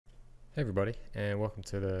Hey everybody, and welcome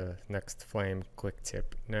to the next Flame Click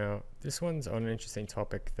tip. Now, this one's on an interesting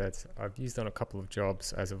topic that I've used on a couple of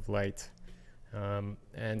jobs as of late,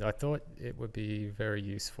 and I thought it would be very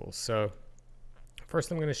useful. So,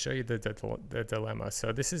 first I'm going to show you the dilemma.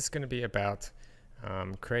 So this is going to be about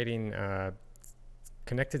creating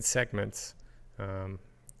connected segments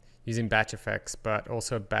using batch effects, but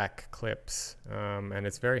also back clips, and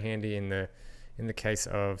it's very handy in the case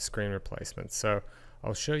of screen replacements. So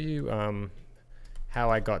I'll show you how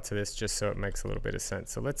I got to this, just so it makes a little bit of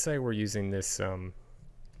sense. So let's say we're using this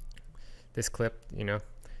this clip,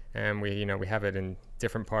 and we have it in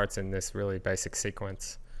different parts in this really basic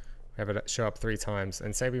sequence. We have it show up 3 times,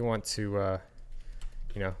 and say we want to,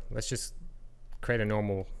 let's just create a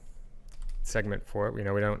normal segment for it. We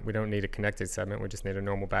don't need a connected segment. We just need a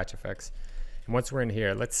normal batch effects. And once we're in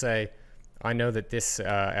here, let's say I know that this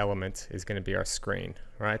element is going to be our screen,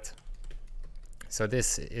 right? So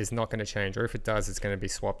this is not going to change, or if it does, it's going to be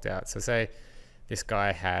swapped out. So say this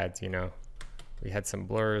guy had, we had some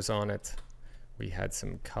blurs on it, we had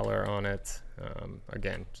some color on it,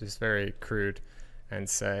 again, just very crude, and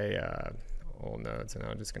say all nodes, and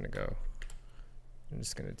I'm just going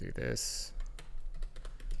to do this,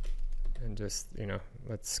 and just,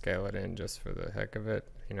 let's scale it in just for the heck of it.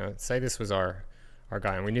 Say this was our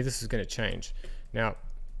guy, and we knew this was going to change. Now,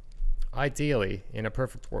 ideally, in a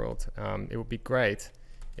perfect world, it would be great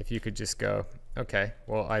if you could just go, okay,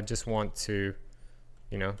 well, I just want to,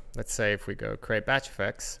 let's say if we go create batch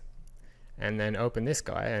effects and then open this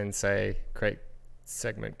guy and say create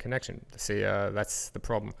segment connection. See, that's the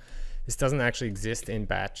problem. This doesn't actually exist in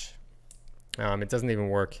batch. It doesn't even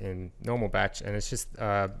work in normal batch, and it's just,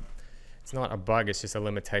 it's not a bug, it's just a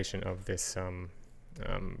limitation of this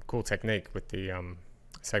cool technique with the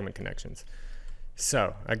segment connections.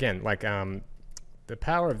 So again, like the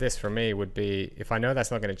power of this for me would be, if I know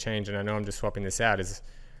that's not going to change and I know I'm just swapping this out, is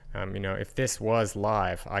if this was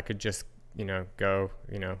live, I could just go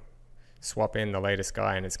swap in the latest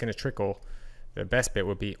guy, and it's going to trickle. The best bit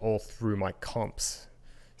would be all through my comps.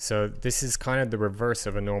 So this is kind of the reverse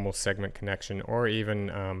of a normal segment connection, or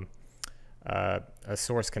even a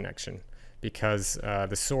source connection, because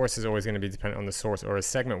the source is always going to be dependent on the source, or a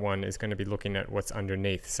segment one is going to be looking at what's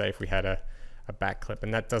underneath. Say if we had a back clip,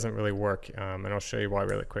 and that doesn't really work, and I'll show you why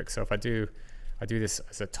really quick. So if I do this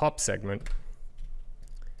as a top segment,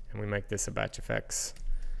 and we make this a batch effects,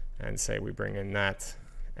 and say we bring in that,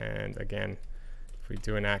 and again, if we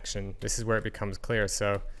do an action, this is where it becomes clear.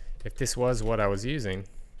 So if this was what I was using,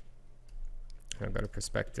 I've got a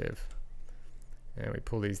perspective, and we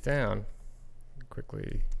pull these down,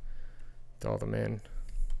 quickly dial them in.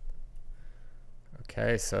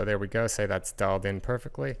 Okay, so there we go. Say that's dialed in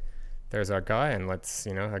perfectly. There's our guy, and let's,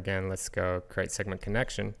 again, let's go create segment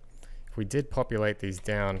connection. If we did populate these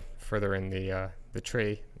down further in the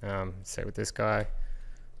tree, say with this guy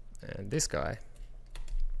and this guy,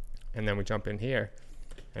 and then we jump in here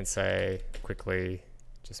and say quickly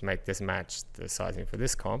just make this match the sizing for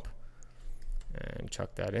this comp, and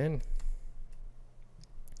chuck that in,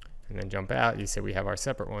 and then jump out. You see we have our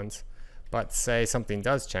separate ones, but say something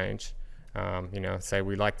does change. Say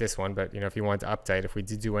we like this one, but if you want to update, if we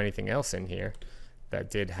did do anything else in here that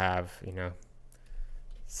did have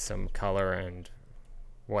some color and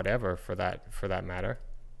whatever for that matter,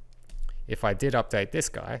 if I did update this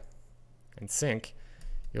guy and sync,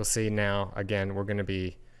 you'll see now again we're going to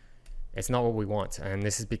be, it's not what we want, and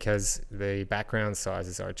this is because the background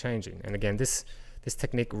sizes are changing. And again, this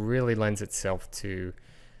technique really lends itself to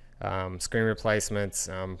screen replacements,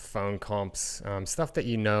 phone comps, stuff that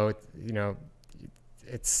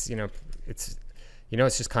it's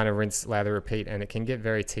just kind of rinse, lather, repeat, and it can get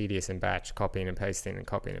very tedious in batch, copying and pasting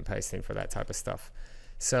for that type of stuff.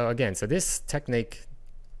 So again, this technique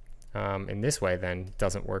in this way then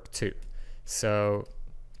doesn't work too. So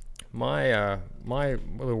my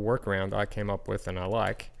little workaround I came up with, and I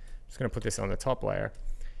like, I'm just going to put this on the top layer,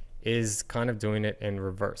 is kind of doing it in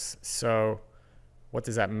reverse. So what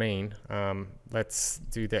does that mean? Let's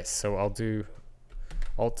do this. So I'll do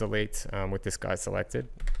Alt Delete with this guy selected,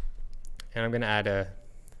 and I'm going to add a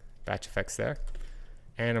batch effects there,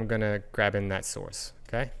 and I'm going to grab in that source.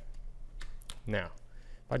 Okay. Now,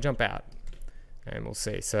 if I jump out, and we'll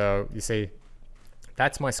see. So you see,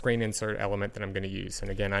 that's my screen insert element that I'm going to use. And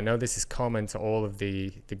again, I know this is common to all of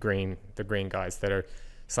the green guys that are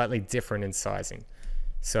slightly different in sizing.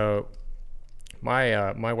 So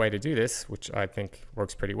my way to do this, which I think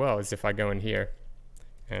works pretty well, is if I go in here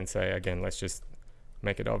and say, again, let's just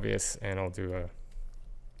make it obvious, and I'll do a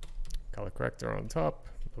color corrector on top,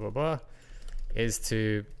 blah, blah, blah, is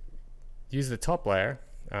to use the top layer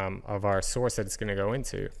of our source that it's going to go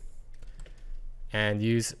into, and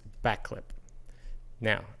use backclip.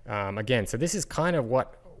 Now, again, so this is kind of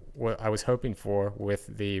what I was hoping for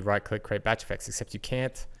with the right-click create batch effects, except you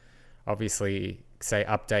can't obviously say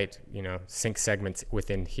update, sync segments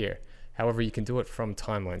within here. However, you can do it from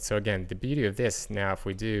timeline. So again, the beauty of this now, if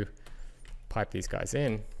we do pipe these guys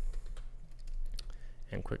in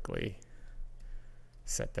and quickly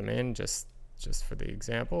set them in just for the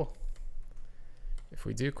example, if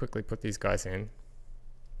we do quickly put these guys in,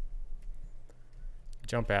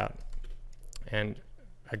 jump out, and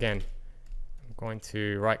again, I'm going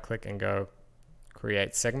to right click and go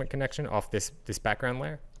create segment connection off this background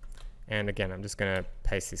layer. And again, I'm just going to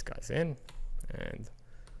paste these guys in and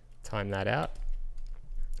time that out.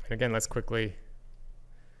 And again, let's quickly,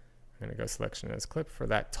 I'm going to go selection as clip for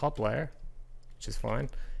that top layer, which is fine.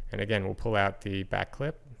 And again, we'll pull out the back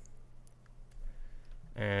clip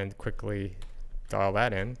and quickly dial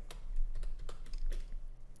that in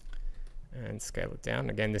and scale it down.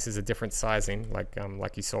 Again, this is a different sizing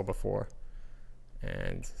like you saw before.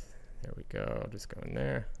 And there we go, I'll just go in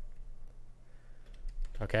there.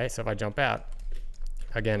 Okay, so if I jump out,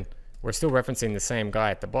 again, we're still referencing the same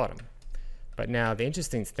guy at the bottom. But now the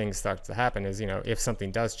interesting thing starts to happen is, if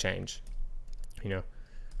something does change,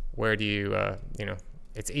 where do you,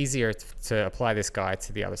 it's easier to apply this guy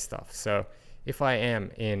to the other stuff. So if I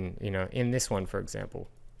am in, in this one, for example,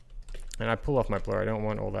 and I pull off my blur, I don't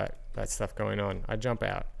want all that stuff going on. I jump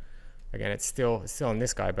out. Again, it's still in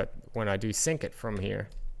this guy, but when I do sync it from here,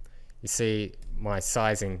 you see my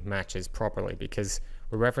sizing matches properly because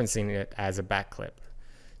we're referencing it as a back clip.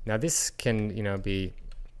 Now this can,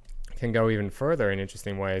 can go even further in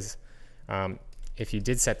interesting ways. If you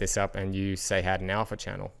did set this up and you say had an alpha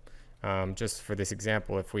channel, just for this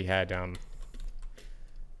example, if we had,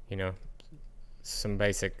 some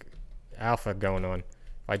basic alpha going on,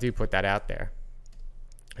 if I do put that out there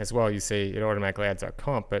as well, you see it automatically adds our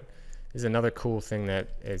comp. But there's another cool thing that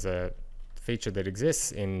is a feature that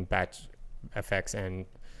exists in batch effects and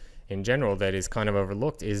in general that is kind of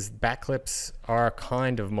overlooked is backclips are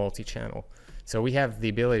kind of multi-channel. So we have the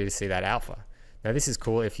ability to see that alpha. Now this is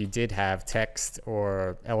cool if you did have text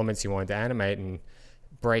or elements you wanted to animate and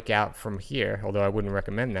break out from here, although I wouldn't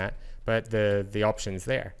recommend that, but the option's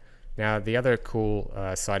there. Now the other cool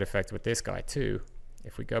side effect with this guy too,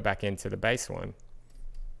 if we go back into the base one,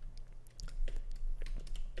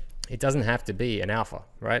 it doesn't have to be an alpha,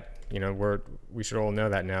 right? We should all know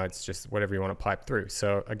that now. It's just whatever you want to pipe through.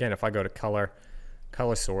 So again, if I go to color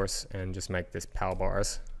source and just make this pal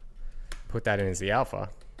bars, put that in as the alpha,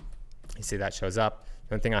 you see that shows up.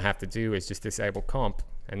 The only thing I have to do is just disable comp.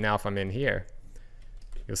 And now if I'm in here,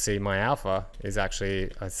 you'll see my alpha is actually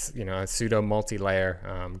a pseudo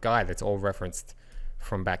multi-layer guy that's all referenced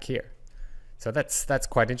from back here. So that's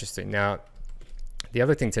quite interesting. Now, the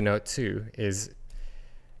other thing to note too is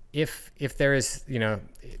if there is,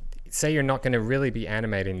 say you're not going to really be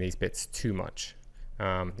animating these bits too much,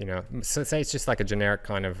 so say it's just like a generic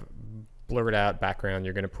kind of blurred out background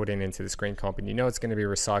you're going to put into the screen comp, and it's going to be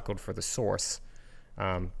recycled for the source,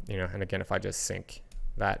 and again, if I just sync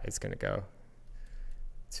that, it's going to go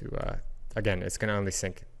to, again, it's going to only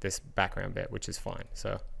sync this background bit, which is fine.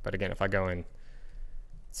 So, but again, if I go in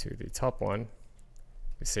to the top one,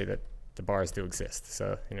 you see that the bars do exist.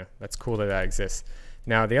 So, that's cool that exists.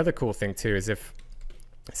 Now, the other cool thing too is if,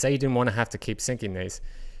 say you didn't want to have to keep syncing these,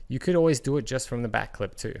 you could always do it just from the back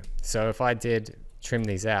clip too. So if I did trim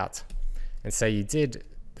these out and say you did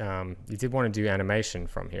want to do animation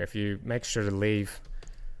from here, if you make sure to leave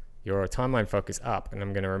your timeline focus up, and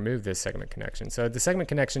I'm going to remove this segment connection. So the segment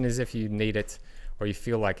connection is if you need it or you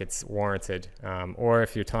feel like it's warranted, or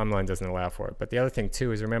if your timeline doesn't allow for it. But the other thing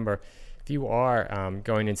too is, remember, if you are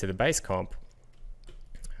going into the base comp,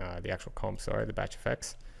 the actual comp, sorry, the batch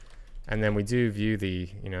effects, and then we do view the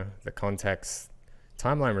the context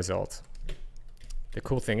timeline result. The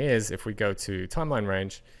cool thing is, if we go to timeline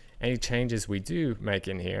range, any changes we do make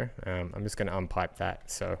in here, I'm just going to unpipe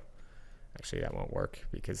that. So actually that won't work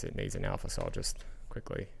because it needs an alpha, so I'll just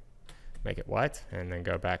quickly make it white and then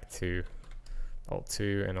go back to Alt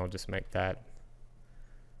 2 and I'll just make that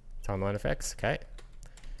timeline effects. Okay,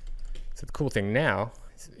 so the cool thing now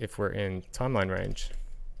is if we're in timeline range,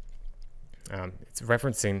 it's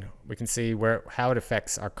referencing, we can see how it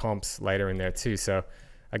affects our comps later in there too. So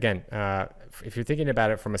again, if you're thinking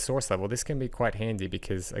about it from a source level, this can be quite handy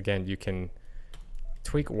because again, you can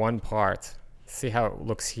tweak one part, see how it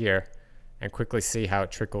looks here, and quickly see how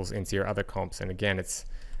it trickles into your other comps. And again, it's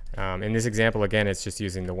in this example, again, it's just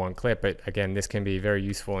using the one clip, but again, this can be very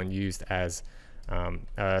useful and used as a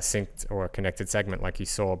synced or a connected segment like you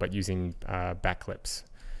saw, but using back clips.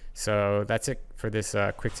 So that's it for this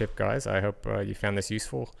quick tip, guys. I hope you found this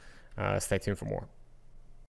useful. Stay tuned for more.